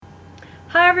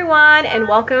Hi, everyone, and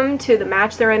welcome to the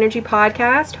Match Their Energy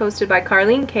podcast hosted by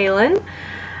Carly and Kaylin.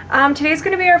 Today's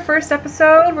going to be our first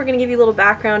episode. We're going to give you a little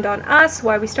background on us,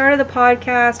 why we started the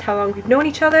podcast, how long we've known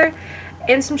each other,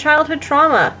 and some childhood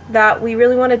trauma that we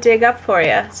really want to dig up for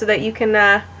you so that you can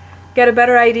get a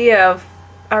better idea of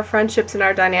our friendships and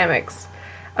our dynamics.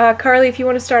 Carly, if you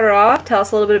want to start her off, tell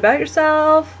us a little bit about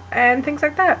yourself and things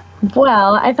like that.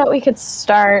 Well, I thought we could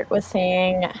start with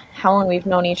saying how long we've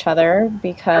known each other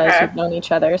because Okay. we've known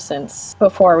each other since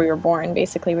before we were born.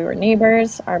 Basically, we were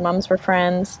neighbors. Our moms were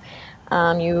friends.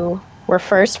 You were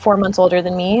first 4 months older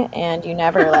than me, and you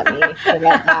never let me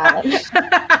forget that.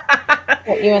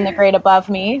 Put you in the grade above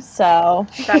me, so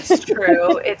That's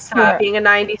true. It's being a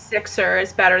 96er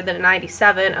is better than a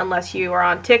 97 unless you are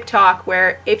on TikTok,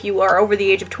 where if you are over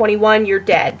the age of 21, you're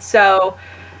dead. So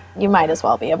you might as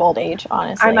well be of old age,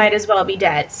 honestly. I might as well be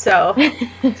dead. So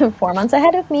 4 months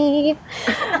ahead of me.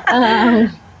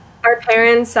 Our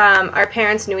parents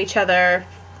knew each other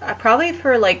probably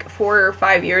for like 4 or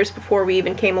 5 years before we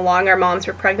even came along. Our moms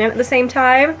were pregnant at the same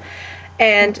time,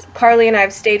 and Carly and I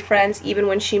have stayed friends even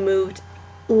when she moved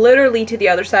literally to the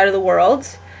other side of the world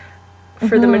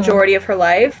for the majority of her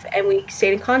life, and we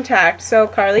stayed in contact. So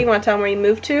Carly, you want to tell them where you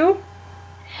moved to?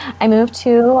 I moved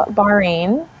to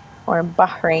Bahrain, or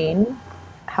Bahrain,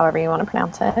 however you want to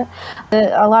pronounce it.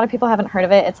 A lot of people haven't heard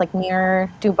of it. It's like near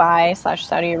Dubai /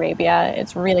 Saudi Arabia.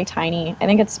 It's really tiny. I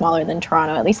think it's smaller than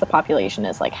Toronto. At least the population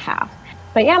is like half.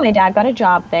 But yeah, my dad got a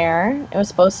job there. It was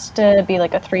supposed to be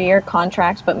like a 3-year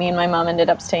contract, but me and my mom ended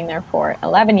up staying there for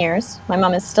 11 years. My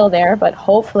mom is still there, but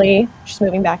hopefully she's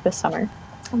moving back this summer.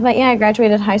 But yeah, I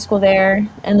graduated high school there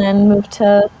and then moved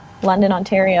to London,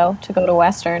 Ontario to go to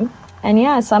Western. And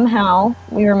yeah, somehow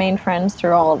we remained friends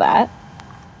through all of that.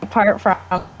 Apart from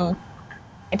my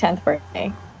 10th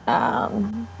birthday.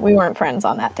 We weren't friends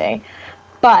on that day.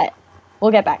 But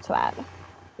we'll get back to that.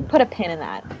 Put a pin in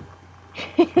that.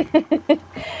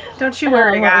 Don't you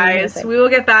worry, guys. We will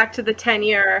get back to the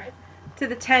 10-year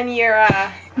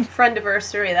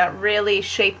friendiversary that really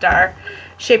shaped our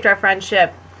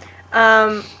friendship.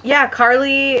 Yeah,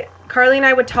 Carly and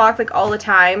I would talk like all the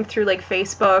time through like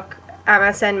Facebook,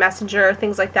 MSN Messenger,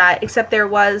 things like that. Except there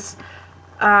was,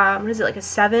 what is it, like a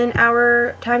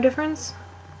 7-hour time difference?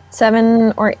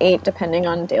 7 or 8, depending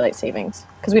on daylight savings,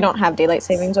 because we don't have daylight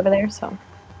savings over there. So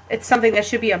it's something that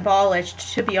should be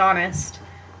abolished, to be honest.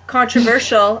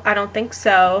 Controversial? I don't think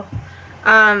so.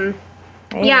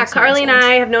 Yeah, Carly and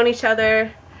I have known each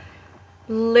other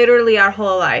literally our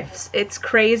whole lives. It's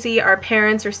crazy. Our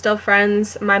parents are still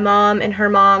friends. My mom and her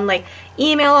mom like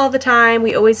email all the time.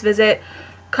 We always visit.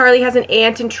 Carly has an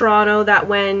aunt in Toronto that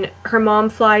when her mom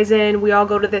flies in, we all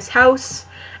go to this house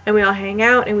and we all hang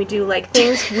out and we do like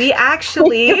things. We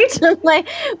actually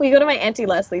we go to my Auntie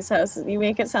Leslie's house. You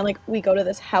make it sound like we go to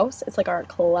this house. It's like our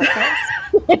clubhouse.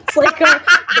 It's like our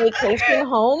vacation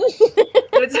home.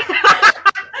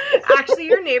 Actually,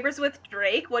 you're neighbors with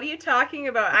Drake. What are you talking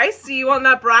about? I see you on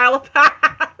that bridle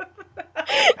path.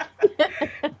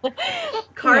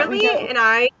 Carly and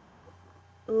I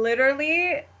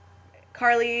literally,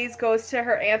 Carly's goes to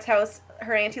her aunt's house,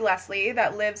 her Auntie Leslie,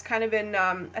 that lives kind of in,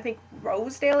 I think,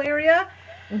 Rosedale area.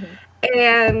 Mm-hmm.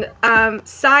 And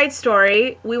side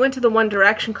story, we went to the One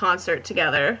Direction concert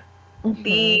together.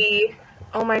 Mm-hmm.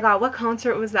 Oh my god, what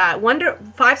concert was that?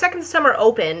 5 Seconds of Summer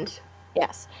opened.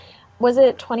 Yes. Was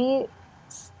it 2016,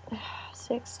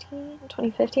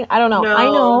 2015? I don't know. No. I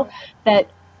know that.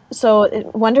 So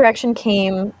One Direction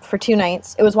came for 2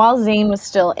 nights. It was while Zayn was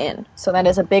still in. So that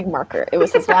is a big marker. It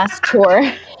was his last tour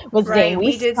with right, Zayn.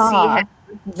 We did see him.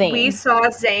 Zayn. We saw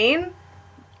Zayn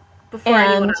before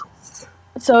anyone else.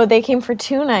 So they came for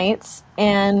 2 nights,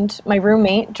 and my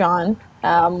roommate, John,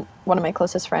 one of my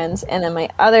closest friends, and then my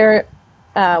other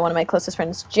one of my closest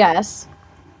friends, Jess,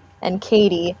 and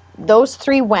Katie, those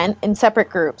 3 went in separate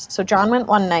groups. So John went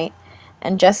one night,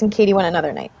 and Jess and Katie went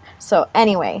another night. So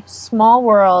anyway, small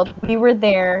world. We were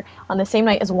there on the same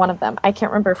night as one of them. I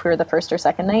can't remember if we were the first or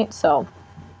second night, so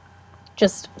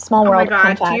just small world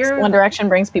contacts. One Direction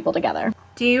brings people together.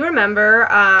 Do you remember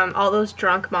all those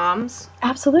drunk moms?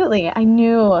 Absolutely. I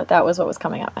knew that was what was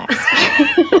coming up next.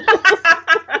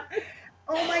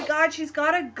 Oh my god, she's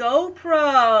got a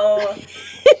GoPro.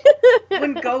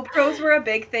 When GoPros were a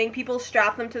big thing, people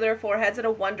strapped them to their foreheads at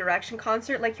a One Direction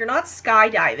concert. Like, you're not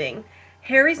skydiving.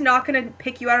 Harry's not going to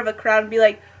pick you out of a crowd and be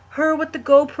like, her with the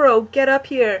GoPro, get up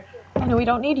here. No, we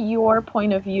don't need your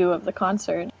point of view of the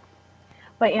concert.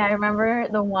 But yeah, I remember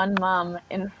the one mom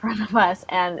in front of us,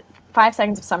 and 5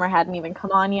 Seconds of Summer hadn't even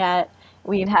come on yet.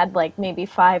 We'd had like maybe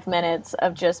 5 minutes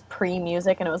of just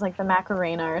pre-music, and it was like the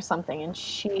Macarena or something, and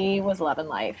she was loving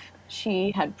life.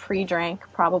 she had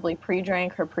probably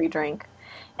pre-drank her pre-drink,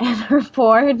 and her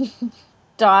poor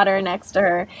daughter next to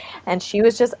her, and she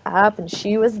was just up and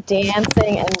she was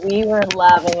dancing and we were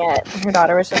loving it. Her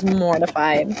daughter was just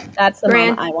mortified. That's the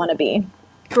mom I want to be.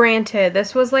 Granted,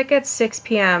 this was like at 6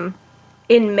 p.m.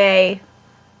 in May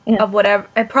of whatever.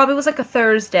 It probably was like a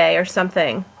Thursday or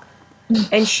something.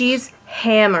 And she's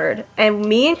hammered. And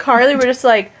me and Carly were just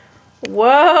like,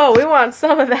 whoa, we want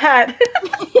some of that.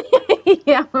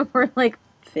 Yeah, we're like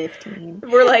 15.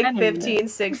 We're like 15,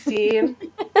 16.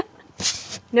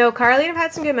 No, Carly and I have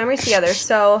had some good memories together.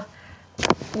 So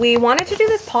we wanted to do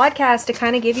this podcast to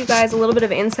kind of give you guys a little bit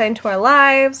of insight into our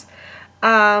lives.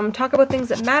 Talk about things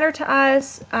that matter to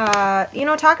us.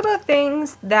 Talk about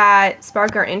things that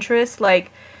spark our interest,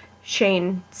 like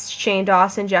Shane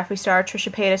Dawson, Jeffree Star,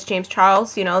 Trisha Paytas, James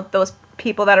Charles. Those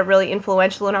people that are really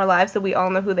influential in our lives that we all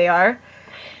know who they are.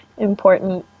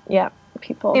 Important,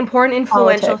 people. Important,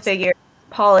 influential figures.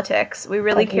 Politics. We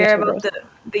really care about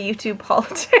the YouTube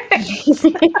politics.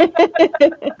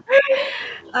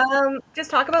 Just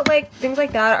talk about like things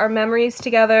like that. Our memories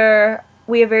together.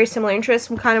 We have very similar interests.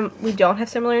 We don't have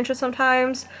similar interests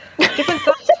sometimes. Different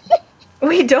thoughts.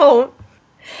 We don't.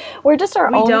 We're just our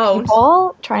own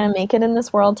people trying to make it in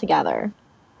this world together.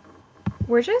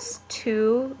 We're just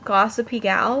two gossipy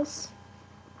gals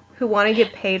who want to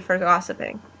get paid for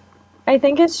gossiping. I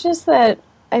think it's just that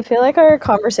I feel like our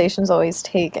conversations always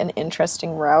take an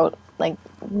interesting route. Like,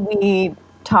 we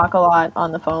talk a lot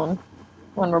on the phone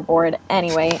when we're bored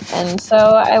anyway, and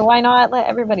so why not let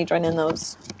everybody join in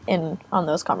on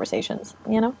those conversations,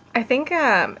 I think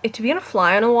to be on a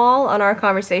fly on a wall on our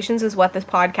conversations is what this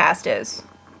podcast is.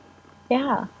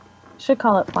 Yeah. Should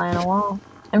call it fly on a wall.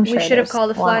 I'm sure we should have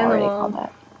called it fly on the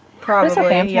wall. Probably, but it's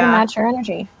okay. Yeah. Match your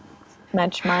energy.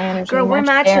 Match my energy. Girl, we're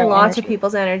matching lots of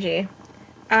people's energy.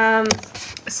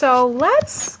 So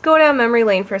let's go down memory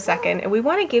lane for a second, and we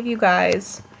want to give you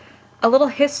guys a little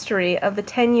history of the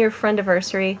 10-year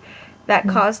friendiversary that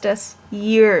caused us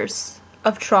years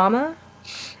of trauma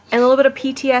and a little bit of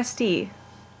PTSD.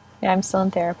 Yeah, I'm still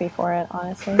in therapy for it,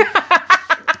 honestly. And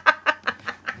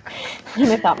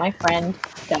I thought my friend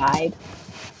died.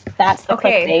 That's the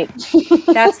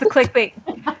clickbait. That's the clickbait.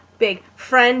 Big.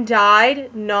 Friend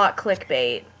died, not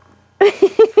clickbait.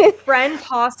 Friend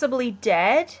possibly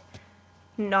dead,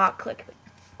 not clickbait.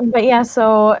 But yeah,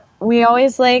 so we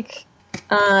always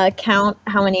count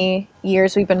how many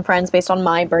years we've been friends based on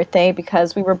my birthday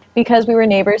because we were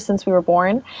neighbors since we were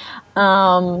born.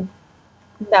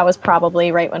 That was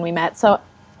probably right when we met. So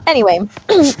anyway,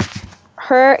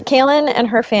 Kaylin and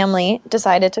her family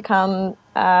decided to come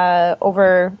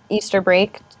over Easter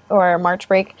break or March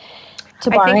break to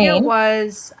Bahrain.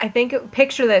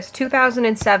 Picture this,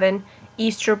 2007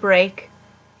 Easter break.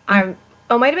 It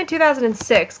might have been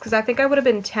 2006 because I think I would have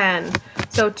been 10.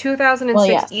 So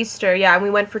 2006 Easter, and we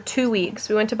went for 2 weeks.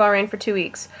 We went to Bahrain for 2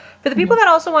 weeks. For the people that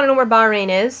also want to know where Bahrain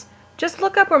is, just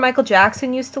look up where Michael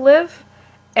Jackson used to live,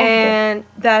 and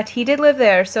that he did live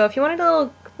there. So if you wanted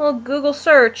a little Google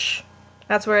search,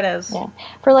 that's where it is. Yeah,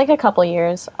 for like a couple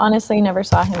years. Honestly, never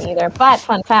saw him either. But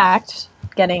fun fact,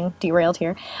 getting derailed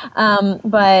here.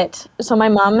 But so my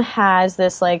mom has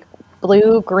this like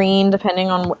blue, green, depending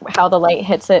on how the light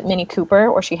hits it, Mini Cooper,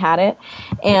 or she had it.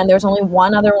 And there's only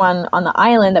one other one on the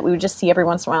island that we would just see every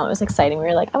once in a while. It was exciting. We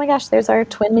were like, oh my gosh, there's our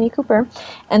twin Mini Cooper.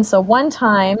 And so one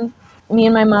time, me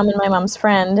and my mom and my mom's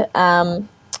friend,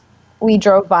 we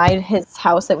drove by his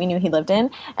house that we knew he lived in,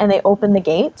 and they opened the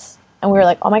gates. And we were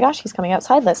like, oh my gosh, he's coming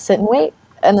outside. Let's sit and wait.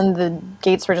 And then the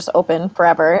gates were just open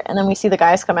forever. And then we see the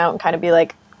guys come out and kind of be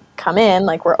like, come in,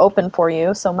 like, we're open for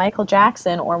you. So Michael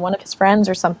Jackson or one of his friends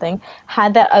or something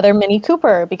had that other Mini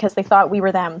Cooper because they thought we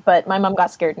were them. But my mom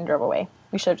got scared and drove away.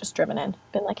 We should have just driven in.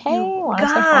 Been like, hey, want to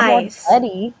say hi to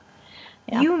buddy?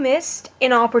 Yeah. You missed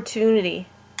an opportunity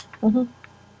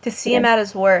to see him at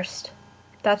his worst.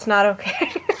 That's not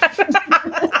okay.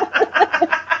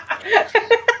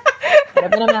 Would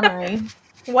have been a memory.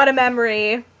 What a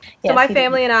memory. So my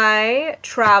family and I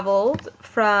traveled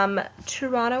from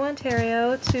Toronto,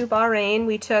 Ontario to Bahrain.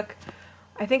 We took,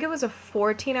 I think it was a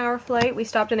 14-hour flight. We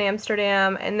stopped in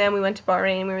Amsterdam, and then we went to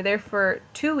Bahrain. We were there for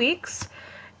 2 weeks.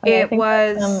 It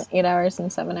was 8 hours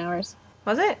and 7 hours.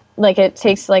 Was it? Like, it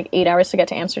takes like 8 hours to get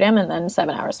to Amsterdam and then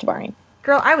 7 hours to Bahrain.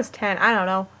 Girl, I was 10. I don't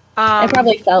know. It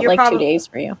probably felt like 2 days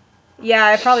for you.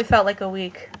 Yeah, it probably felt like a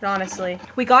week, honestly.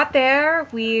 We got there.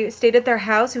 We stayed at their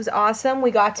house. It was awesome. We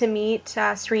got to meet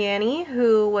Sriani,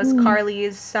 who was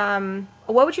Carly's,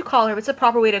 what would you call her? What's the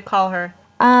proper way to call her?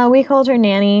 We called her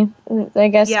nanny, I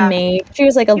guess, maid. She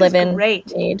was like a live-in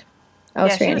maid. Oh,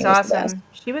 yeah, she was awesome.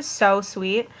 She was so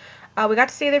sweet. We got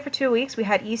to stay there for 2 weeks. We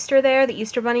had Easter there. The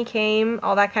Easter Bunny came,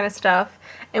 all that kind of stuff.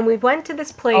 And we went to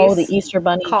this place. Oh, the Easter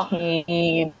Bunny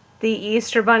came. The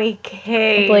Easter Bunny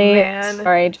came, man.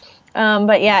 Sorry.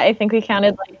 But yeah, I think we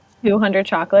counted like 200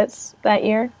 chocolates that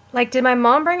year. Like, did my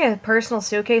mom bring a personal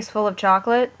suitcase full of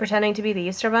chocolate, pretending to be the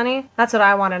Easter Bunny? That's what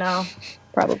I want to know.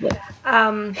 Probably.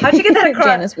 How'd you get that across?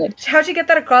 Janice would. How'd you get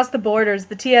that across the borders?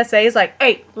 The TSA is like,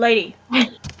 hey, lady,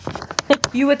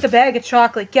 you with the bag of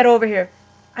chocolate, get over here.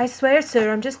 I swear,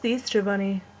 sir, I'm just the Easter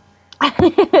Bunny.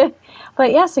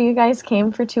 But yeah, so you guys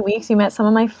came for 2 weeks. You met some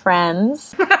of my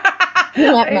friends.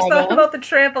 I just thought about the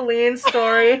trampoline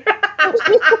story.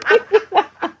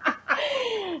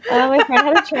 My friend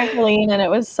had a trampoline and it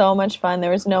was so much fun. There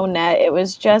was no net. It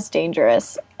was just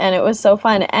dangerous. And it was so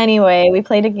fun. Anyway, we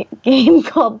played a game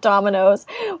called Dominoes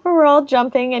where we're all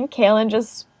jumping and Kaylin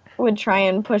just would try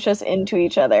and push us into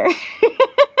each other.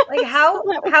 Like, how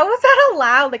was that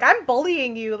allowed? Like, I'm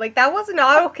bullying you. Like, that was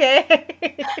not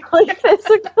okay. Like,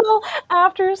 physical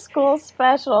after-school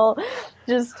special.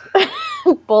 Just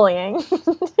bullying.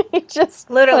 Just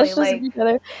literally, pushed like, us each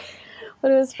other.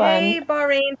 But it was fun. Hey,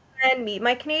 Bahrain friend, meet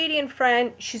my Canadian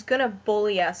friend. She's gonna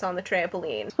bully us on the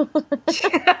trampoline.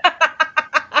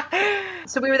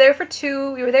 So we were there for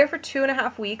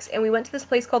 2.5 weeks, and we went to this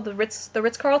place called the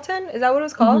Ritz-Carlton. Is that what it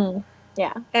was called? Mm-hmm.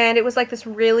 Yeah. And it was like this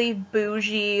really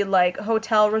bougie, like,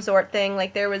 hotel resort thing.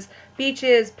 Like, there was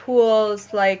beaches,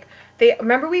 pools, like,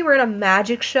 remember we were in a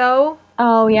magic show?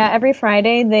 Oh, yeah, every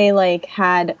Friday they, like,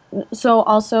 had, so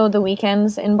also the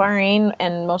weekends in Bahrain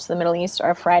and most of the Middle East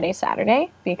are Friday, Saturday,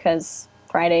 because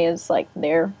Friday is, like,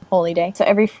 their holy day. So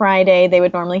every Friday they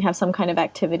would normally have some kind of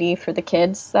activity for the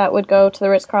kids that would go to the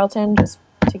Ritz-Carlton just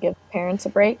to give parents a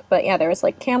break. But yeah, there was,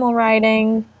 like, camel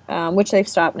riding, which they've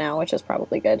stopped now, which is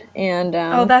probably good. And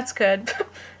oh, that's good.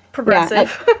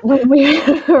 Progressive.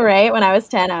 Yeah, right? When I was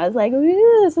 10, I was like,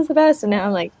 ooh, this is the best. And now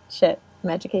I'm like, shit, I'm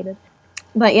educated.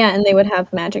 But yeah, and they would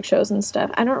have magic shows and stuff.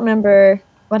 I don't remember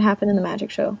what happened in the magic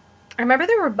show. I remember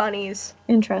there were bunnies.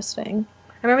 Interesting.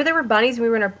 I remember there were bunnies and we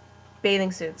were in our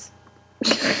bathing suits.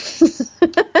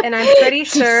 And I'm pretty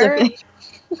sure...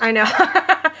 I know.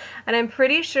 And I'm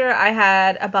pretty sure I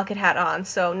had a bucket hat on,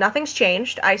 so nothing's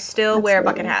changed. I still wear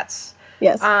bucket hats.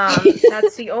 Yes.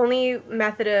 That's the only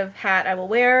method of hat I will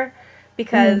wear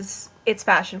because it's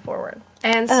fashion forward.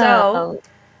 And so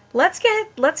let's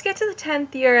get to the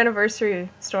 10th year anniversary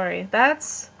story.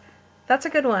 That's a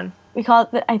good one. We call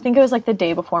it I think it was like the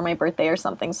day before my birthday or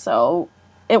something, so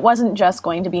it wasn't just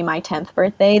going to be my 10th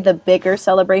birthday. The bigger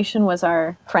celebration was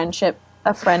our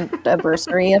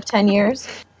friend-anniversary of 10 years.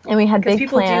 And we had big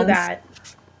people plans. Do that.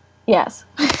 Yes.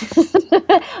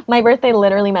 My birthday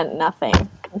literally meant nothing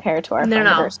compared to our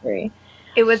friend-anniversary. No.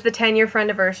 It was the 10-year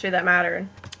friend-anniversary that mattered.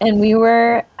 And we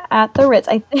were at the Ritz.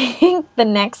 I think the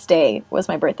next day was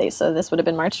my birthday, so this would have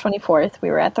been March 24th. We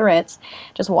were at the Ritz,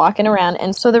 just walking around.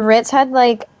 And so the Ritz had,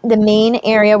 like, the main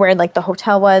area where, like, the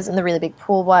hotel was and the really big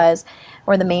pool was,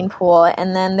 or the main pool.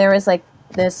 And then there was, like,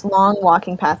 this long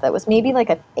walking path that was maybe like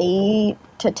a 8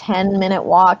 to 10 minute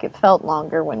walk. It felt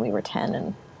longer when we were 10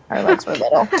 and our legs were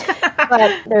little.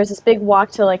 But there was this big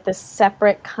walk to like this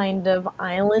separate kind of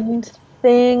island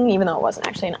thing, even though it wasn't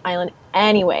actually an island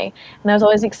anyway. And that was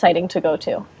always exciting to go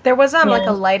to. There was like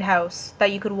a lighthouse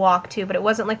that you could walk to, but it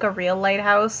wasn't like a real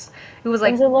lighthouse. It was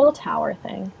like... It was a little tower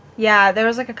thing. Yeah, there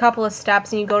was like a couple of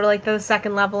steps and you go to like the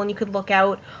second level and you could look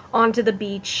out onto the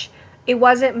beach. It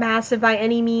wasn't massive by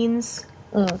any means.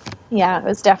 Yeah, it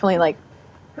was definitely like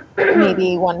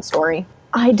maybe one story.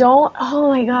 Oh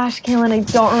my gosh, Kaylin, I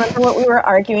don't remember what we were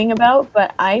arguing about,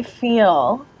 but I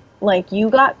feel like you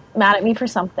got mad at me for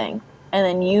something, and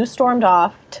then you stormed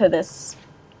off to this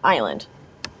island,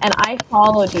 and I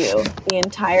followed you the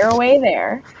entire way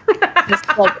there,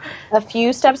 just like a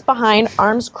few steps behind,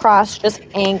 arms crossed, just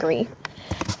angry.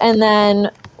 And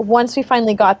then once we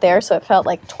finally got there, so it felt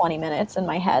like 20 minutes in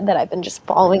my head that I've been just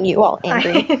following you all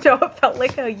angry. I know, it felt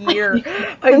like a year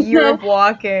of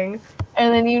walking.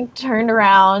 And then you turned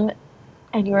around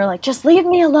and you were like, just leave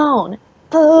me alone.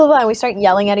 And we start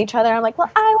yelling at each other. I'm like,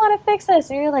 well, I want to fix this.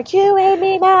 And you're like, you made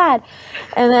me mad.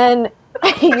 And then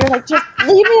you're like, just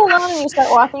leave me alone. And you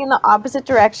start walking in the opposite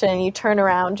direction. And you turn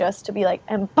around just to be like,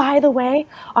 and by the way,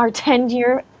 our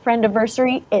 10-year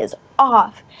friend-anniversary is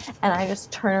off. And I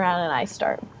just turn around and I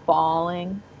start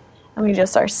bawling. And we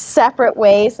just are separate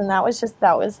ways. And that was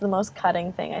the most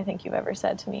cutting thing I think you've ever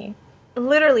said to me.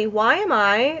 Literally, why am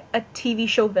I a TV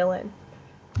show villain?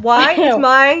 Why is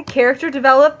my character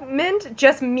development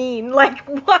just mean? Like,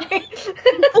 why?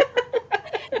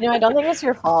 I don't think it's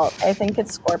your fault. I think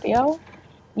it's Scorpio.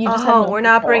 You just have no we're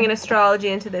not control. bringing astrology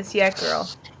into this yet, girl.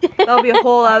 That'll be a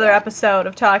whole other episode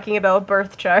of talking about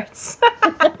birth charts.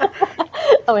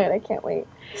 Oh man, I can't wait.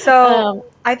 So,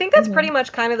 I think that's mhm. pretty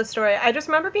much kind of the story. I just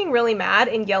remember being really mad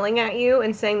and yelling at you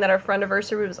and saying that our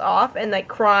friendiversary was off and like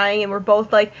crying, and we're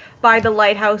both like by the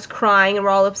lighthouse crying and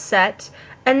we're all upset.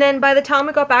 And then by the time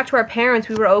we got back to our parents,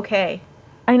 we were okay.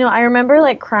 I know. I remember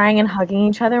like crying and hugging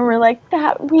each other, and we're like,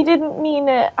 "That we didn't mean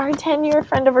it. Our 10-year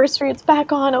friendiversary, it's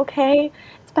back on, okay?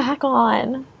 It's back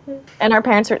on." And our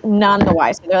parents are none the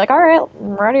wiser. They're like, "All right,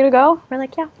 ready to go?" We're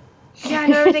like, "Yeah." Yeah,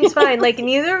 no, everything's fine. Like,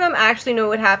 neither of them actually know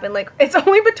what happened. Like, it's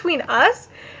only between us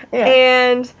Yeah.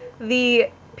 and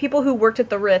the people who worked at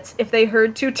the Ritz if they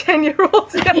heard two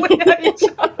 10-year-olds yelling at each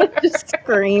other. Just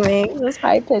screaming, those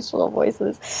high-pitched little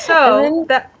voices. So,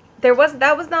 that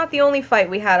was not the only fight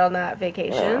we had on that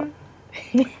vacation.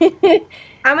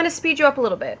 I'm going to speed you up a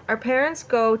little bit. Our parents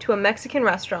go to a Mexican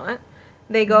restaurant.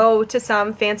 They go to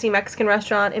some fancy Mexican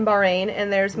restaurant in Bahrain,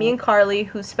 and there's me and Carly,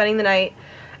 who's spending the night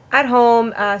at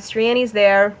home. Striani's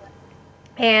there,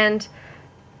 and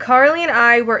Carly and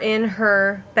I were in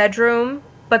her bedroom,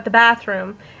 but the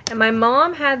bathroom, and my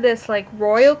mom had this like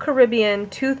Royal Caribbean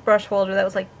toothbrush holder that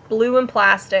was like blue and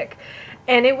plastic,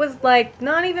 and it was like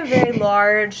not even very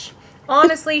large.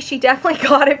 Honestly, she definitely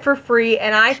got it for free,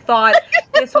 and I thought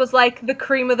this was like the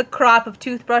cream of the crop of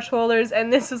toothbrush holders,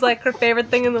 and this was like her favorite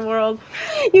thing in the world.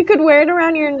 You could wear it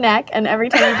around your neck, and every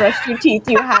time you brushed your teeth,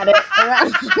 you had it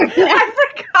around your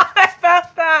neck. I forgot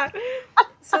about that.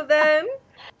 So then,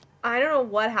 I don't know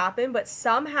what happened, but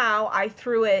somehow I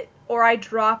threw it, or I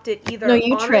dropped it either. No,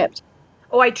 you tripped.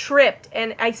 I tripped,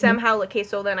 and I somehow, okay,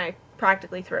 so then I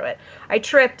practically threw it. I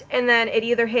tripped, and then it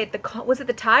either hit was it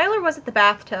the tile or was it the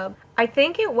bathtub? I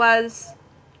think it was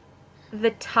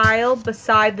the tile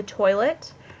beside the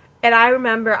toilet, and I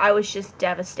remember I was just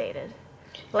devastated.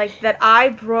 Like, that I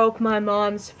broke my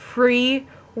mom's free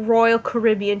Royal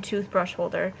Caribbean toothbrush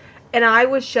holder, and I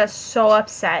was just so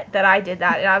upset that I did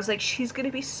that, and I was like, she's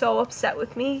gonna be so upset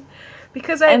with me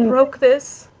because I broke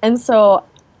this. And so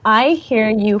I hear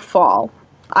you fall.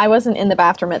 I wasn't in the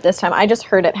bathroom at this time. I just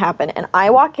heard it happen. And I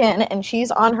walk in, and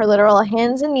she's on her literal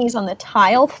hands and knees on the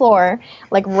tile floor,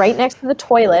 like right next to the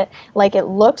toilet. Like it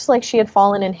looks like she had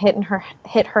fallen and hit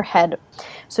her head.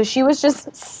 So she was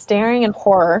just staring in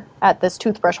horror at this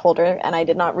toothbrush holder, and I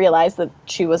did not realize that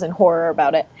she was in horror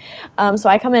about it. So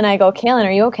I come in, I go, "Kaylin,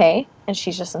 are you okay?" And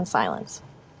she's just in silence.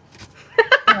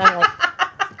 And I'm like,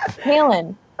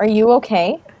 "Kaylin, are you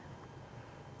okay?"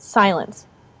 Silence.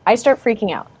 I start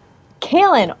freaking out.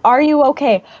 "Kaylin, are you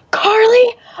okay?"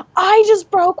 "Carly, I just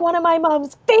broke one of my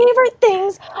mom's favorite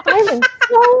things. I'm in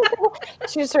so..."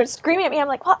 She just starts screaming at me. I'm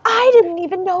like, "Well, I didn't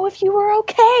even know if you were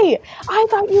okay. I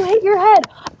thought you hit your head.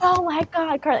 Oh my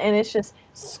God, Carly." And it's just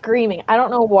screaming. I don't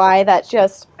know why that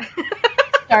just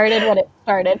started what it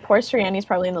started. Poor Striani's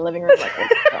probably in the living room like,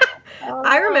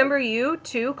 I remember you,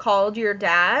 too, called your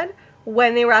dad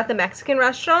when they were at the Mexican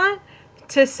restaurant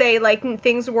to say, like,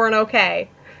 things weren't okay.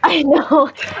 I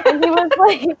know. And he was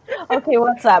like, "Okay,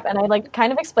 what's up?" And I like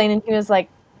kind of explained, and he was like,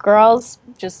 "Girls,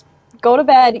 just go to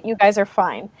bed. You guys are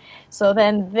fine." So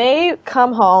then they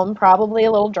come home, probably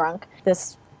a little drunk.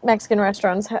 This Mexican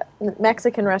restaurant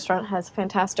has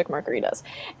fantastic margaritas.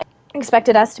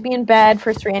 Expected us to be in bed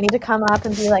for Sriani to come up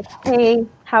and be like, "Hey,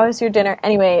 how is your dinner?"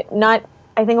 Anyway,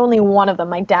 I think only one of them,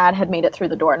 my dad, had made it through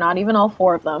the door, not even all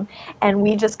four of them. And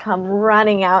we just come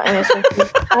running out, and it's just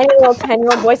these tiny little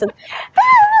 10-year-old voices.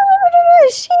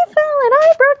 "She fell, and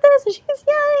I broke this, and she's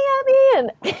yelling at me."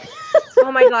 And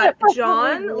oh my God,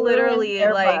 John literally,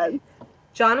 like,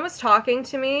 John was talking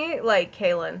to me like,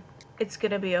 "Kaylin, it's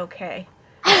gonna be okay.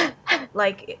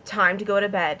 Like, time to go to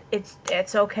bed.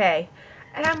 It's okay."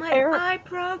 And I'm like, "I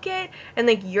broke it." And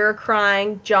like, you're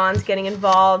crying, John's getting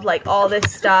involved, like all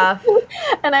this stuff.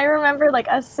 And I remember like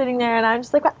us sitting there, and I'm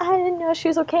just like, "Well, I didn't know she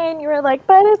was okay." And you were like,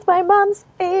 "But it's my mom's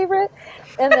favorite."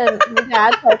 And then my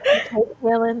dad's like, "Okay,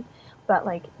 Kaylin, but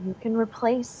like you can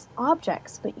replace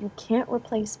objects, but you can't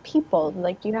replace people.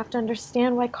 Like you have to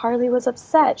understand why Carly was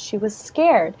upset. She was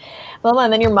scared." Blah, blah.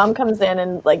 And then your mom comes in,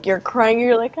 and like you're crying.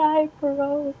 You're like, "I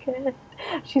broke it."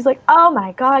 She's like, "Oh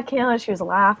my God, Kaylin." She was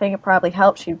laughing. It probably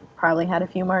helped. She probably had a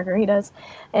few margaritas.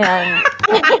 And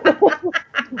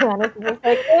Janice was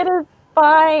like, "It is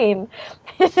fine."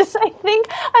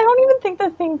 I don't even think the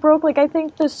thing broke. Like, I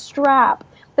think the strap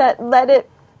that let it,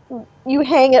 you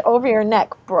hang it over your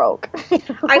neck, broke.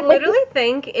 I literally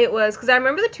think it was, because I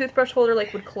remember the toothbrush holder,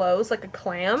 like, would close like a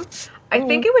clam. I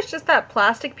think it was just that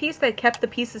plastic piece that kept the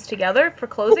pieces together for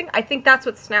closing. I think that's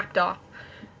what snapped off.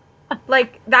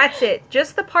 Like, that's it.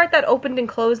 Just the part that opened and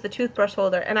closed the toothbrush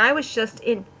holder. And I was just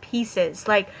in pieces.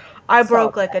 Like, I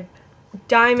broke like a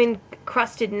diamond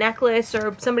crusted necklace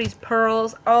or somebody's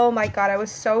pearls. Oh my god, I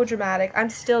was so dramatic. I'm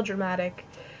still dramatic.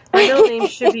 My middle name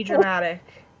should be dramatic.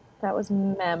 That was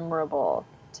memorable,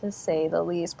 to say the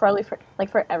least. Probably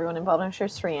for everyone involved. I'm sure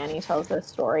Sriani tells this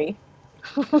story.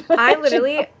 I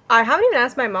haven't even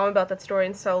asked my mom about that story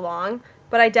in so long,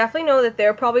 but I definitely know that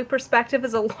their probably perspective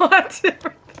is a lot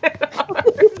different than ours.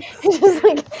 Just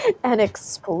like an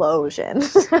explosion.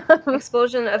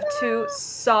 Explosion of two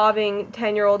sobbing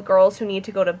 10-year-old girls who need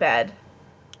to go to bed.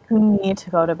 Who need to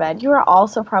go to bed. You were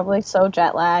also probably so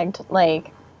jet lagged.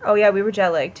 Like, oh yeah, we were jet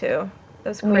lagged too. That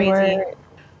was crazy.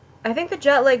 I think the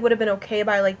jet lag would have been okay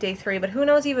by like day 3, but who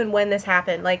knows even when this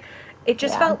happened. Like, it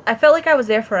just I felt like I was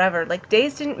there forever. Like,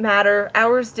 days didn't matter,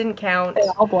 hours didn't count. They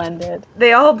all blended.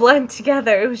 They all blend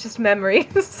together. It was just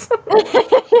memories.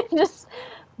 Just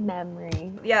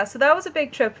memory. Yeah, so that was a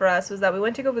big trip for us, was that we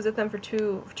went to go visit them for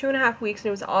two and a half weeks, and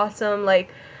it was awesome.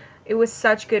 Like, it was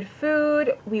such good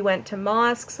food. We went to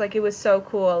mosques. Like, it was so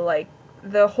cool. Like,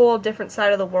 the whole different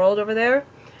side of the world over there.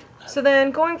 So then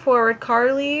going forward,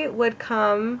 Carly would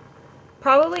come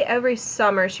probably every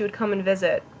summer. She would come and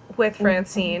visit with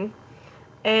Francine,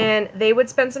 and they would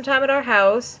spend some time at our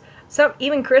house. Some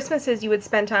even Christmases, you would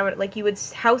spend time at, like, you would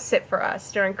house sit for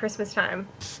us during Christmas time.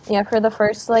 Yeah, for the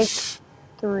first like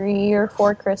 3 or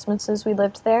 4 Christmases we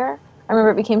lived there. I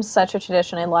remember it became such a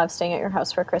tradition. I love staying at your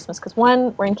house for Christmas because,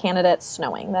 one, we're in Canada, it's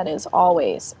snowing. That is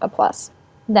always a plus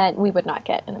that we would not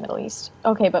get in the Middle East.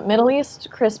 Okay, but Middle East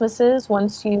Christmases,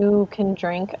 once you can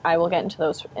drink, I will get into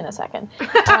those in a second.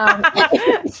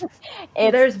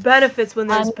 There's benefits when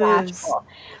there's booze.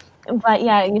 But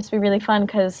yeah, it used to be really fun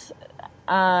because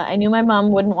I knew my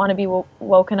mom wouldn't want to be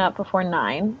woken up before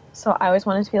 9, so I always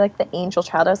wanted to be like the angel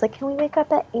child. I was like, can we wake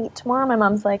up at 8 tomorrow? My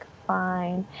mom's like,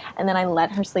 fine. And then I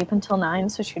let her sleep until 9,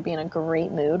 so she'd be in a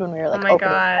great mood when we were like, oh my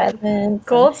god,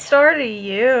 gold star to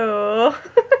you.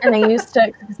 And I used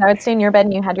to, because I would stay in your bed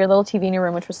and you had your little TV in your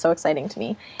room, which was so exciting to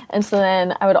me. And so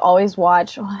then I would always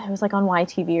watch, it was like on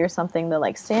YTV or something, the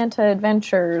like Santa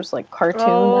Adventures like cartoon that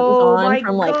was on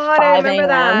from like 5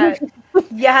 a.m.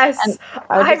 Yes,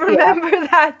 I remember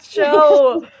that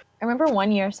show. I remember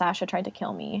one year Sasha tried to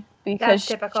kill me because that's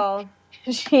typical.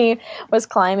 She was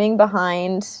climbing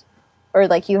behind, or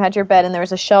like you had your bed and there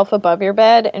was a shelf above your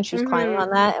bed and she was climbing on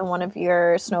that and one of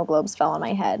your snow globes fell on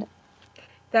my head.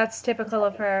 That's typical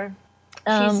of her.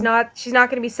 She's not going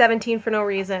to be 17 for no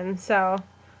reason, so.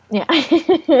 Yeah.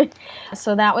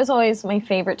 So that was always my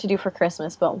favorite to do for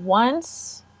Christmas, but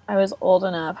once I was old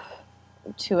enough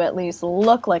to at least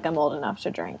look like I'm old enough to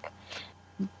drink.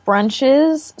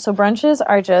 Brunches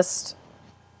are just,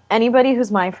 anybody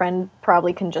who's my friend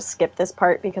probably can just skip this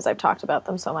part because I've talked about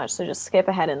them so much, so just skip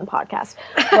ahead in the podcast.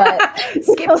 But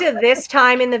skip to this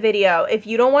time in the video. If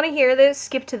you don't want to hear this,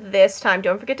 skip to this time.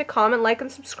 Don't forget to comment, like,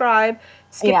 and subscribe.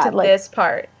 Skip to this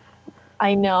part.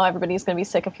 I know everybody's going to be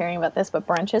sick of hearing about this, but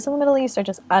brunches in the Middle East are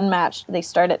just unmatched. They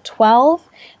start at 12.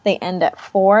 They end at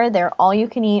 4. They're all you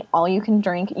can eat, all you can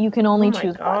drink. You can only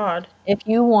choose one. If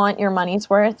you want your money's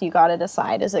worth, you got to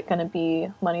decide, is it going to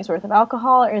be money's worth of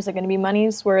alcohol or is it going to be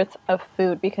money's worth of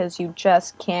food? Because you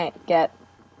just can't get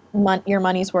your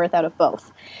money's worth out of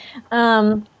both.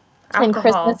 And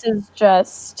Christmas is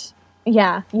just,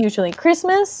 usually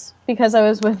Christmas, because I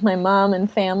was with my mom and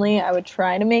family, I would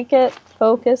try to make it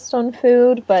focused on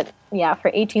food, but yeah, for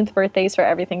 18th birthdays, for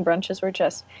everything, brunches were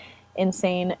just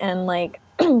insane. And like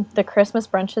the Christmas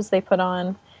brunches they put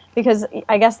on, because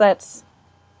I guess that's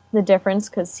the difference,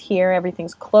 because here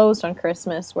everything's closed on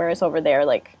Christmas, whereas over there,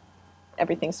 like,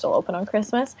 everything's still open on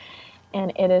Christmas,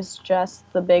 and it is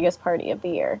just the biggest party of the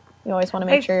year. You always want to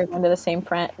make sure you're going to the same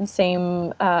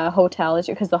hotel as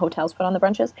you, because the hotels put on the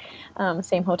brunches,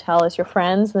 same hotel as your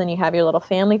friends, and then you have your little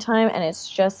family time, and it's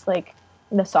just like,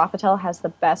 the Sofitel has the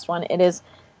best one. It is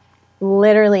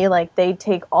literally like they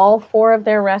take all 4 of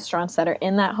their restaurants that are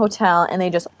in that hotel and they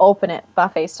just open it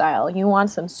buffet style. You want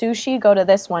some sushi, go to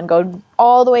this one. Go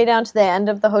all the way down to the end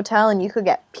of the hotel and you could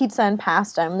get pizza and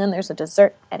pasta, and then there's a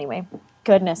dessert. Anyway,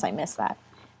 goodness, I miss that.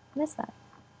 Oh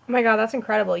my god, that's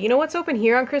incredible. You know what's open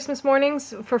here on Christmas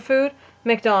mornings for food?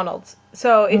 McDonald's.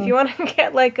 So if you want to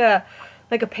get like a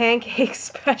pancake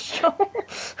special.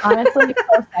 Honestly,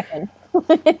 close second.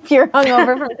 If you're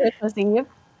hungover from Christmas Eve.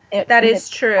 That is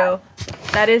true.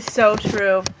 That is so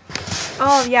true.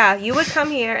 Oh yeah, you would come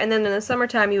here, and then in the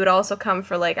summertime you would also come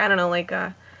for like, I don't know, like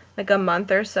a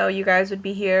month or so. You guys would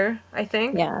be here, I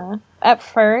think. Yeah. At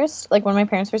first, like when my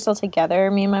parents were still together,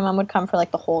 me and my mom would come for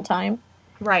like the whole time.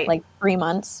 Right. Like 3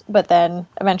 months. But then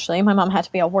eventually my mom had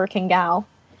to be a working gal.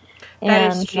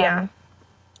 That is, yeah.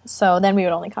 So then we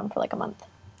would only come for like a month.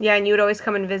 Yeah, and you would always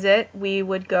come and visit. We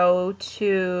would go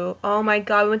to, oh my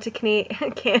god, we went to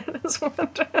Canada's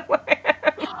Wonderland.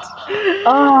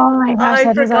 Oh my gosh, I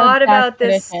that is our forgot best about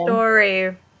this tradition.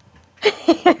 story.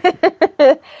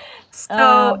 So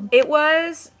um, it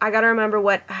was, I gotta remember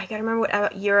what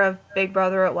year of Big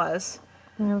Brother it was.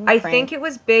 I think Frank. it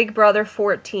was Big Brother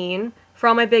 14. For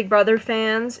all my Big Brother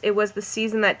fans, it was the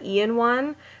season that Ian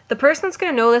won. The person that's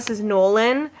going to know this is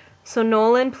Nolan. So,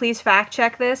 Nolan, please fact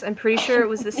check this. I'm pretty sure it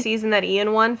was the season that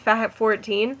Ian won, Fat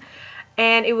 14.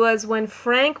 And it was when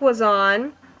Frank was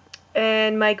on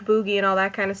and Mike Boogie and all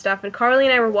that kind of stuff. And Carly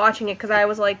and I were watching it because I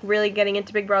was like really getting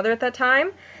into Big Brother at that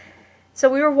time. So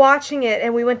we were watching it,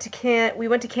 and we went to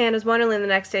Canada's Wonderland the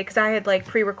next day because I had like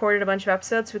pre-recorded a bunch of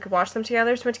episodes so we could watch them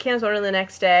together. So we went to Canada's Wonderland the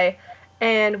next day,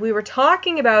 and we were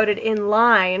talking about it in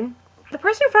line. The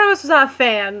person in front of us was not a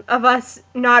fan of us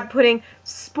not putting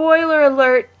spoiler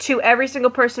alert to every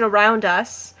single person around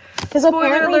us. Because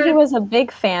apparently he was a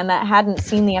big fan that hadn't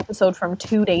seen the episode from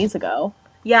 2 days ago.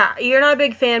 Yeah, you're not a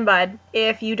big fan, bud.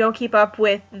 If you don't keep up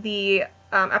with the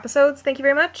episodes, thank you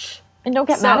very much. And don't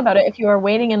get mad about it if you are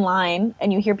waiting in line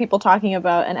and you hear people talking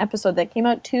about an episode that came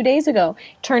out 2 days ago.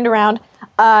 Turned around.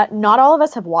 Not all of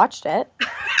us have watched it.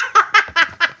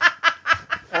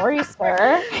 Sorry,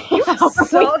 sir.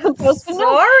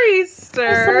 Sorry,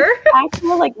 sir.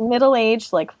 Actual like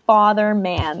middle-aged like father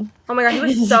man. Oh my god, he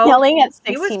was so yelling at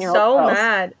 16-year-old so girls.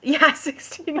 Mad. Yeah,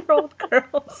 16-year-old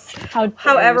girls.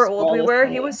 However old we were,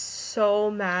 he was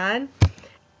so mad.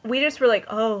 We just were like,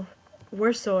 "Oh,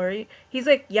 we're sorry." He's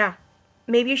like, "Yeah,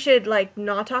 maybe you should like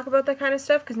not talk about that kind of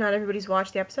stuff because not everybody's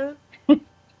watched the episode."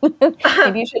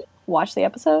 Maybe you should watch the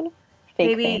episode.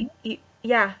 Fake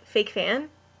fan.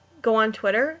 Go on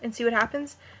Twitter and see what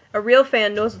happens. A real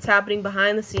fan knows what's happening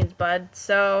behind the scenes, bud.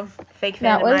 So, fake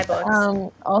fan in my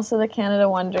books. Also the Canada's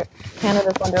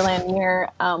Wonderland year,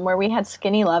 where we had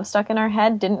Skinny Love stuck in our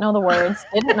head, didn't know the words,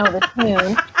 didn't know the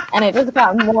tune, and it just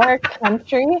got more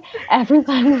country every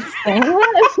time we sang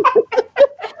it.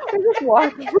 We're just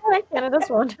walking like Canada's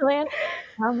Wonderland.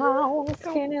 Come on,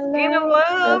 Skinny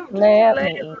Love, let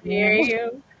me hear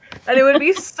you. And it would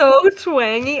be so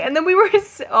twangy, and then we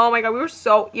were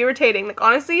so irritating. Like,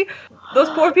 honestly, those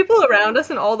poor people around us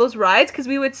and all those rides, because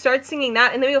we would start singing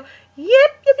that, and then we go,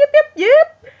 yip, yip, yip, yip,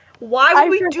 yip. Why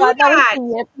would we do that?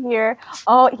 Yip here.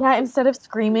 Oh, yeah, instead of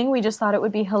screaming, we just thought it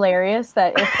would be hilarious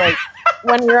that if, like,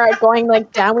 when we were going,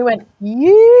 like, down, we went,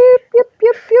 yip, yip,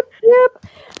 yip, yip, yip.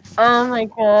 Oh, my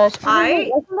gosh.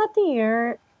 Wasn't that the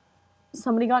year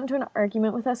somebody got into an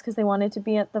argument with us because they wanted to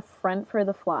be at the front for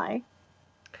the fly?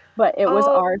 But it was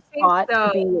our spot to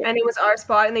be. And it was our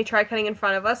spot, and they tried cutting in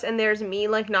front of us, and there's me,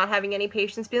 like, not having any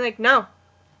patience, being like, no,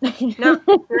 you're not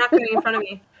cutting in front of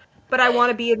me. But I want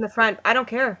to be in the front. I don't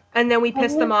care. And then we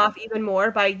pissed them off even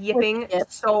more by yipping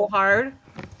so hard.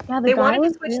 Yeah, they wanted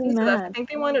to switch things with us. I think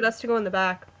they wanted us to go in the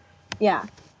back. Yeah.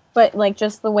 But, like,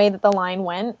 just the way that the line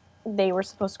went, they were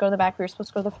supposed to go to the back, we were supposed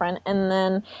to go to the front, and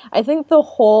then I think the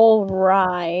whole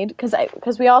ride,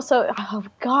 because we also, oh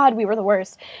god, we were the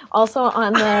worst. Also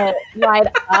on the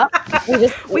ride up,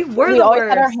 we always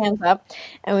had our hands up,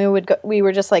 and we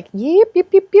were just like yip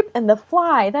yip yip yip, and the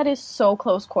fly, that is so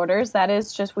close quarters. That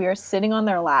is just, we are sitting on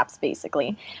their laps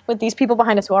basically with these people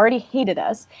behind us who already hated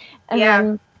us, and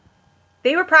then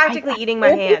they were practically eating my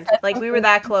hand. Like, we were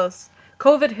that close.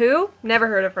 COVID who? Never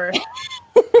heard of her.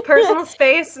 Personal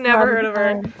space? Never heard of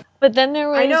her. But then there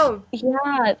was... I know.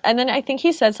 Yeah. And then I think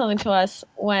he said something to us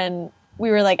when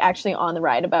we were, like, actually on the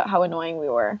ride about how annoying we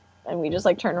were. And we just,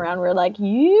 like, turned around and we were like,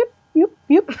 yip, yip,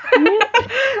 yip, yip.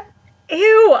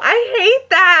 Ew, I hate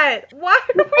that. Why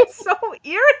are we so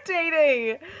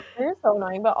irritating? We're so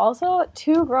annoying, but also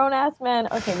two grown-ass men.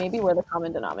 Okay, maybe we're the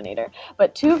common denominator,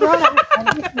 but two grown-ass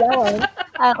men yelling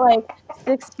at, like,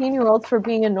 16-year-olds for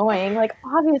being annoying. Like,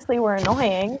 obviously we're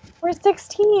annoying. We're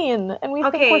 16, and we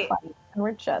think we're funny, and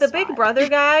we're just The Big Brother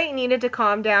guy needed to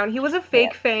calm down. He was a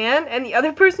fake fan, and the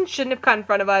other person shouldn't have cut in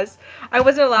front of us. I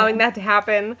wasn't allowing that to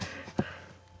happen.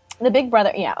 The Big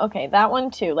Brother, yeah, okay, that one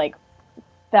too, like,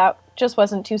 that just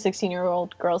wasn't two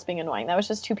 16-year-old girls being annoying. That was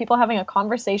just two people having a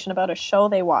conversation about a show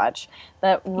they watch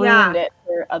that ruined it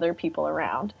for other people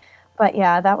around. But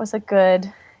yeah, that was a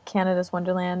good Canada's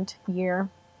Wonderland year.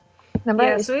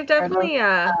 So we've definitely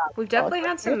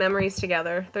had some memories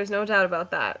together. There's no doubt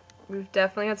about that. We've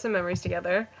definitely had some memories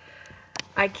together.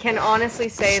 I can honestly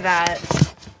say that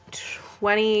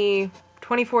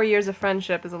 24 years of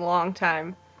friendship is a long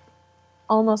time.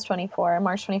 Almost 24.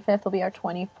 March 25th will be our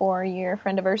 24-year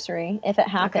friendiversary, if it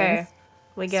happens. Okay,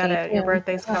 we get it. Your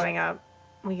birthday's coming up.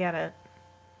 We get it.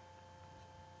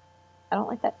 I don't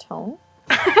like that tone.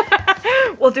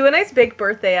 We'll do a nice big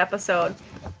birthday episode.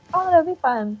 Oh, that'd be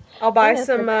fun. I'll buy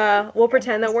some, we'll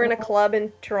pretend that we're in a club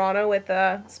in Toronto with,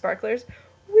 sparklers.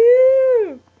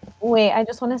 Woo! Wait, I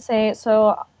just want to say,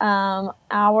 so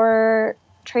our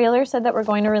trailer said that we're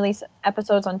going to release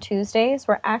episodes on Tuesdays.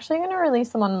 We're actually going to release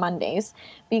them on Mondays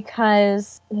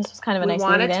because this was kind of a We nice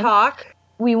want to lead-in. talk.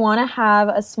 We want to have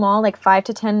a small, like 5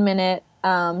 to 10 minute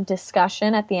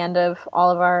discussion at the end of all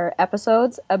of our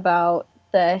episodes about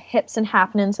the hips and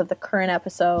happenings of the current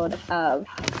episode of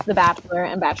The Bachelor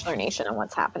and Bachelor Nation and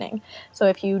what's happening. So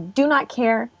if you do not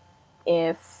care,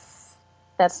 if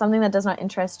that's something that does not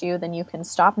interest you, then you can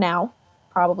stop now.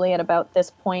 Probably at about this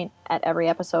point at every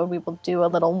episode, we will do a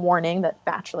little warning that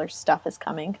Bachelor stuff is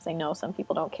coming because I know some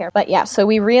people don't care. But yeah, so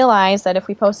we realized that if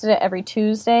we posted it every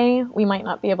Tuesday, we might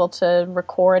not be able to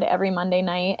record every Monday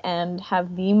night and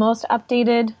have the most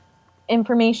updated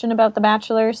information about The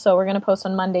Bachelor. So we're going to post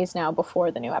on Mondays now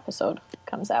before the new episode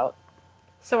comes out.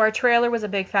 So our trailer was a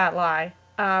big fat lie.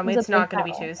 It's not going to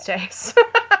be Tuesdays.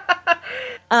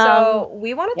 So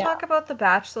we want to talk about The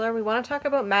Bachelor. We want to talk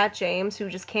about Matt James, who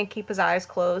just can't keep his eyes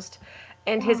closed,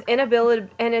 and his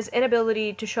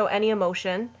inability to show any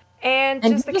emotion, and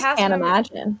just the cast can't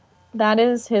imagine. That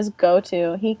is his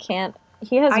go-to. He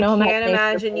has no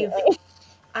imagination.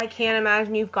 I can't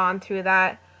imagine you've gone through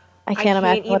that. I can't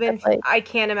imagine I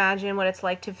can't imagine what it's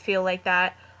like to feel like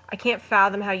that. I can't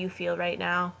fathom how you feel right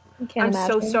now. I'm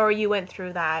so sorry you went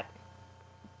through that.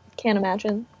 Can't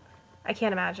imagine. I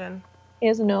can't imagine. He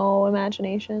has no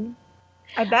imagination.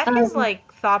 I bet his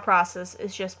thought process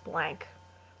is just blank.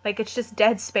 Like it's just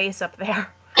dead space up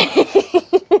there.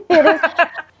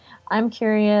 I'm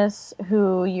curious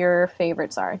who your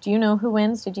favorites are. Do you know who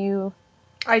wins?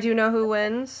 I do know who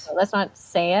wins. Let's not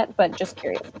say it, but just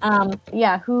curious.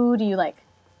 Yeah, who do you like?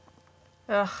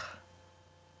 Ugh.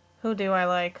 Who do I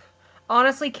like?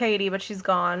 Honestly, Katie, but she's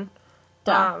gone.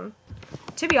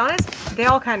 To be honest, they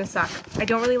all kind of suck. I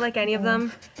don't really like any of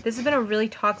them. This has been a really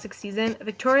toxic season.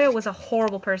 Victoria was a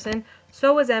horrible person.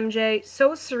 So was MJ. So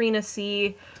was Serena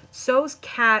C. So's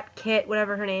Kit,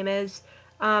 whatever her name is.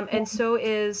 And so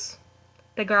is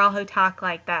the girl who talked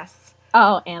like this.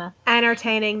 Oh, Anna.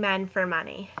 Entertaining men for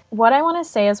money. What I want to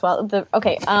say as well, well,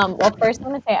 first I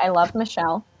want to say I love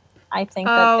Michelle. I think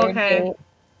that their date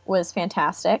was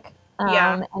fantastic.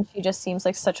 And she just seems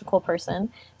like such a cool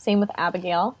person. Same with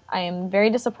Abigail. I am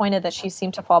very disappointed that she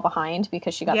seemed to fall behind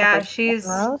because she got the first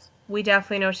rose. We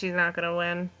definitely know she's not going to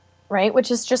win. Right?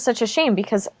 Which is just such a shame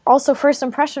because also first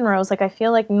impression rose, like I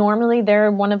feel like normally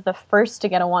they're one of the first to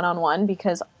get a one-on-one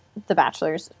because the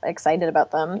Bachelor's excited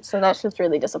about them. So that's just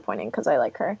really disappointing because I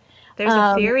like her. There's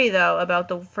a theory, though, about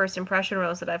the first impression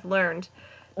rose that I've learned.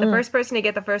 The first person to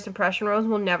get the first impression rose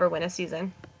will never win a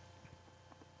season.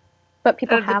 But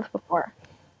people have before.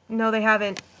 No, they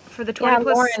haven't. For the 20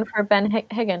 plus... Lauren for Ben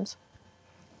Higgins.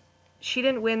 She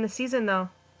didn't win the season, though.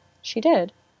 She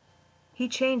did. He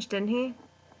changed, didn't he?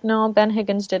 No, Ben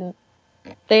Higgins didn't.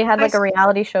 They had a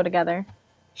reality show together.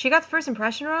 She got the first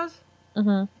impression rose?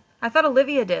 Mm-hmm. I thought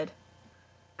Olivia did.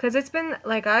 Because it's been,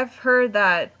 I've heard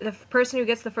that the person who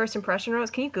gets the first impression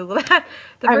rose... Can you Google that?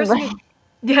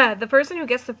 The person who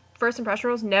gets the first impression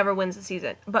rose never wins the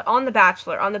season. But on The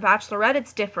Bachelor, on The Bachelorette,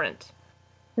 it's different.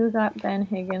 Who got Ben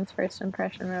Higgins' first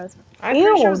impression rose?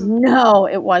 No,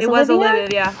 it was Olivia? It was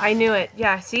Olivia. I knew it.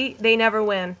 Yeah, see? They never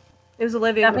win. It was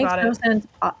Olivia who got it. That makes no sense.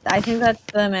 I think that's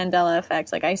the Mandela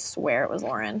effect. I swear it was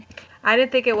Lauren. I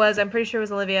didn't think it was. I'm pretty sure it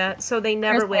was Olivia. So they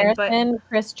never win. But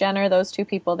Kris Jenner, those two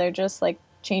people, they're just,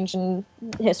 changing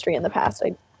history in the past.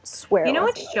 I swear. You know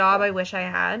which job I wish I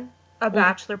had? A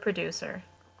Bachelor producer.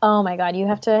 Oh my god, you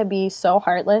have to be so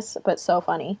heartless, but so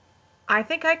funny. I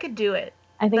think I could do it.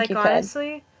 I think you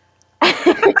honestly, could.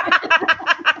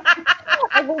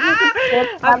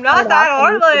 I'm not that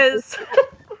heartless.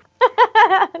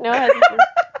 No,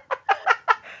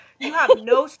 you have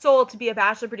no soul to be a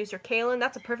Bachelor producer. Kaylin,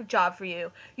 that's a perfect job for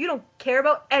you. You don't care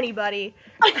about anybody.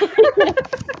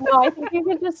 No, I think you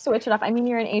could just switch it off. I mean,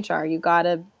 you're in HR. You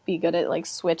gotta be good at,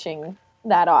 switching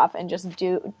that off and just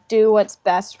do what's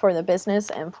best for the business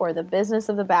and for the business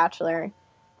of The Bachelor.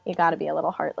 You gotta be a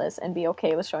little heartless and be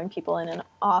okay with showing people in an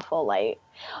awful light.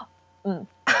 I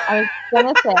was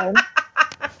gonna say,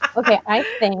 okay, I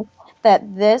think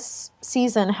that this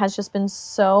season has just been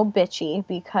so bitchy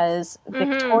because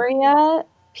Victoria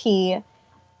P,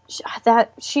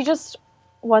 she just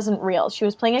wasn't real. She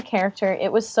was playing a character.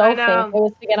 It was so fake. It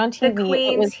was to get on TV. The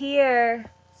queen's it was here.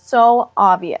 So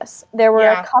obvious. There were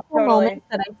a couple moments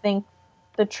that I think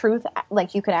the truth,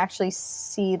 you could actually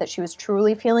see that she was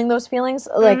truly feeling those feelings.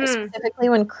 Specifically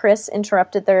when Chris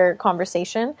interrupted their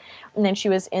conversation, and then she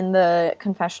was in the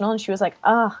confessional, and she was like,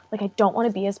 I don't want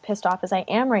to be as pissed off as I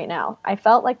am right now. I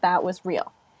felt like that was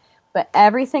real. But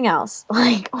everything else,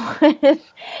 like when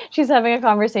she's having a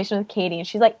conversation with Katie and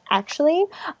she's like, actually,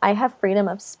 I have freedom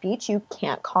of speech. You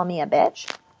can't call me a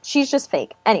bitch. She's just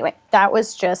fake. Anyway, that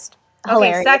was just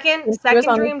hilarious.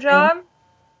 Second dream job,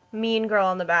 mean girl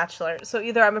on The Bachelor. So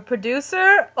either I'm a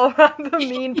producer or I'm a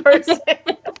mean person.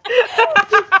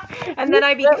 And then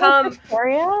I become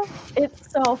Victoria.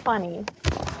 It's so funny.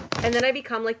 And then I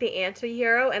become like the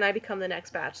anti-hero and I become the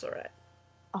next Bachelorette.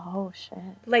 Oh shit.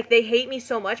 Like they hate me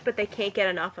so much but they can't get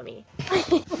enough of me.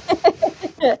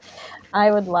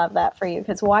 I would love that for you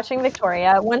because watching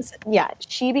Victoria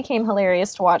she became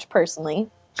hilarious to watch personally.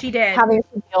 She did. Having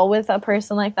to deal with a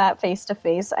person like that face to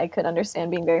face, I could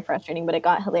understand being very frustrating, but it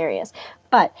got hilarious.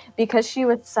 But because she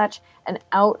was such an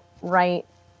outright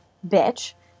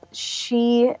bitch,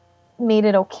 she made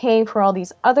it okay for all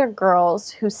these other girls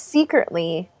who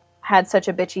secretly had such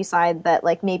a bitchy side that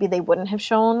like maybe they wouldn't have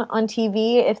shown on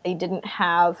TV if they didn't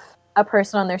have a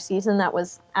person on their season that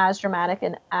was as dramatic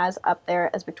and as up there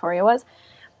as Victoria was.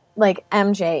 Like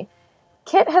MJ.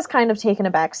 Kit has kind of taken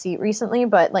a back seat recently,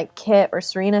 but like Kit or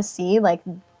Serena C, like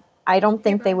I don't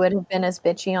think they would have been as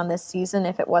bitchy on this season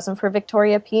if it wasn't for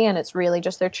Victoria P, and it's really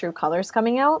just their true colors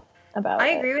coming out about I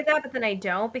agree with that, but then I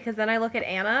don't, because then I look at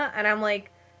Anna and I'm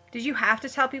like, did you have to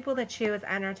tell people that she was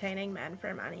entertaining men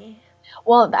for money?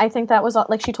 Well, I think that was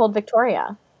like she told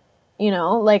Victoria, you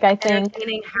know, like I think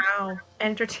entertaining how?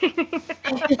 Entertaining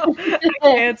how? I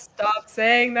can't stop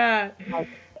saying that.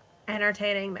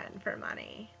 Entertaining men for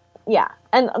money. Yeah,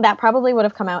 and that probably would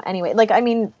have come out anyway. Like, I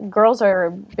mean, girls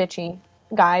are bitchy.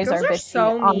 Guys are bitchy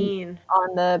so mean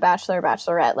on the Bachelor,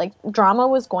 Bachelorette. Like, drama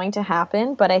was going to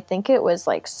happen, but I think it was,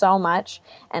 like, so much.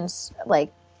 And,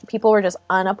 like, people were just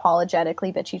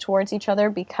unapologetically bitchy towards each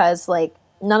other because, like,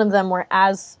 none of them were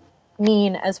as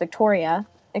mean as Victoria.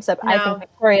 Except I think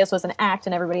Victoria's was an act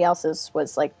and everybody else's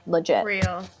was, like, legit.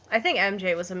 Real. I think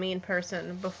MJ was a mean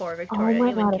person before Victoria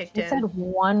even kicked in. She said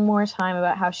one more time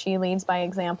about how she leads by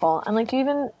example. I'm like, do you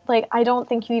even, like, I don't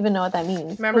think you even know what that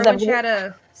means. Remember when she had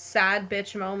a sad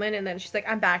bitch moment and then she's like,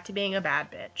 I'm back to being a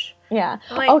bad bitch. Yeah.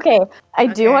 Like, okay. I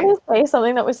do want to say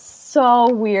something that was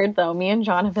so weird, though. Me and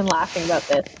John have been laughing about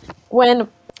this. When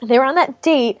they were on that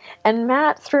date and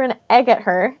Matt threw an egg at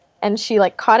her and she,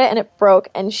 like, caught it and it broke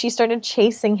and she started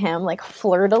chasing him, like,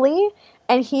 flirtily.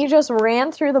 And he just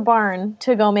ran through the barn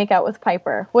to go make out with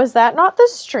Piper. Was that not the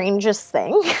strangest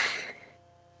thing?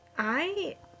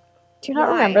 Do you not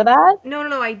remember that?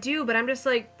 No, I do, but I'm just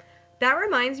like, that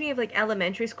reminds me of like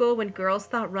elementary school when girls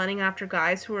thought running after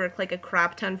guys who were like a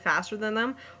crap ton faster than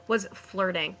them was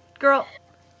flirting. Girl,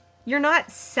 you're not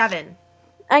 7.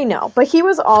 I know, but he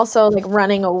was also like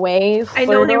running away. I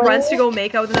know, and he runs to go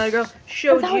make out with another girl.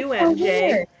 Showed you,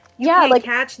 MJ. You can't like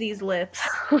catch these lips.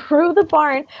 Through the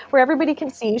barn where everybody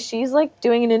can see she's like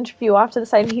doing an interview off to the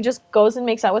side and he just goes and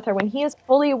makes out with her when he is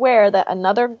fully aware that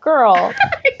another girl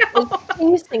is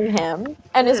chasing him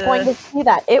and is going to see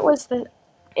that. It was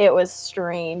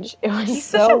strange. It was He's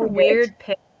such a weird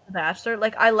pick, The Bachelor.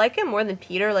 Like, I like him more than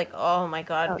Peter. Like, oh my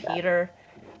god, Peter.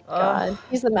 God.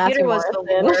 He's the Matthew Peter was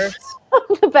Morrison. The worst.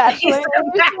 The Bachelor. He's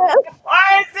the Matthew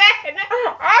Morrison.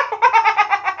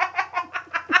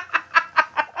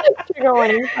 Trigger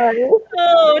warning, sorry.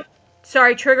 Oh,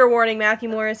 sorry, trigger warning, Matthew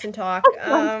Morrison talk.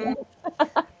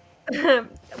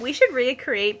 We should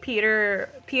recreate Peter's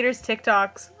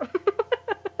TikToks.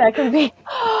 That could be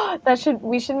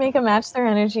we should make a Match Their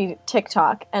Energy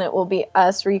TikTok and it will be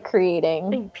us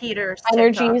recreating Peter's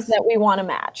energies that we want to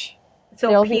match. So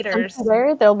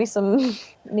there'll be some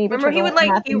maybe. Remember he would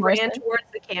like he ran towards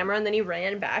the camera and then he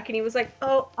ran back and he was like,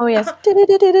 oh yes.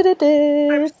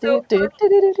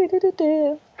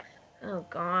 Oh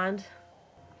god.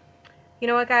 You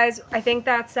know what, guys? I think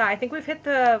that's I think we've hit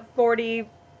the 40+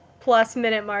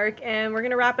 minute mark and we're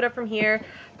gonna wrap it up from here.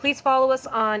 Please follow us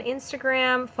on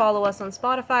Instagram, follow us on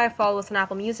Spotify, follow us on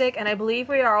Apple Music, and I believe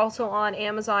we are also on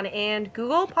Amazon and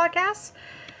Google Podcasts.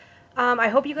 I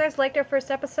hope you guys liked our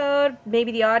first episode.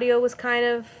 Maybe the audio was kind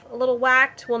of a little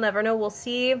whacked. We'll never know. We'll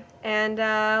see. And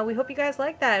we hope you guys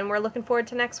like that. And we're looking forward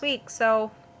to next week.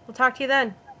 So we'll talk to you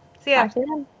then. See ya. Talk to you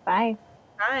then. Bye.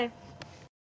 Bye.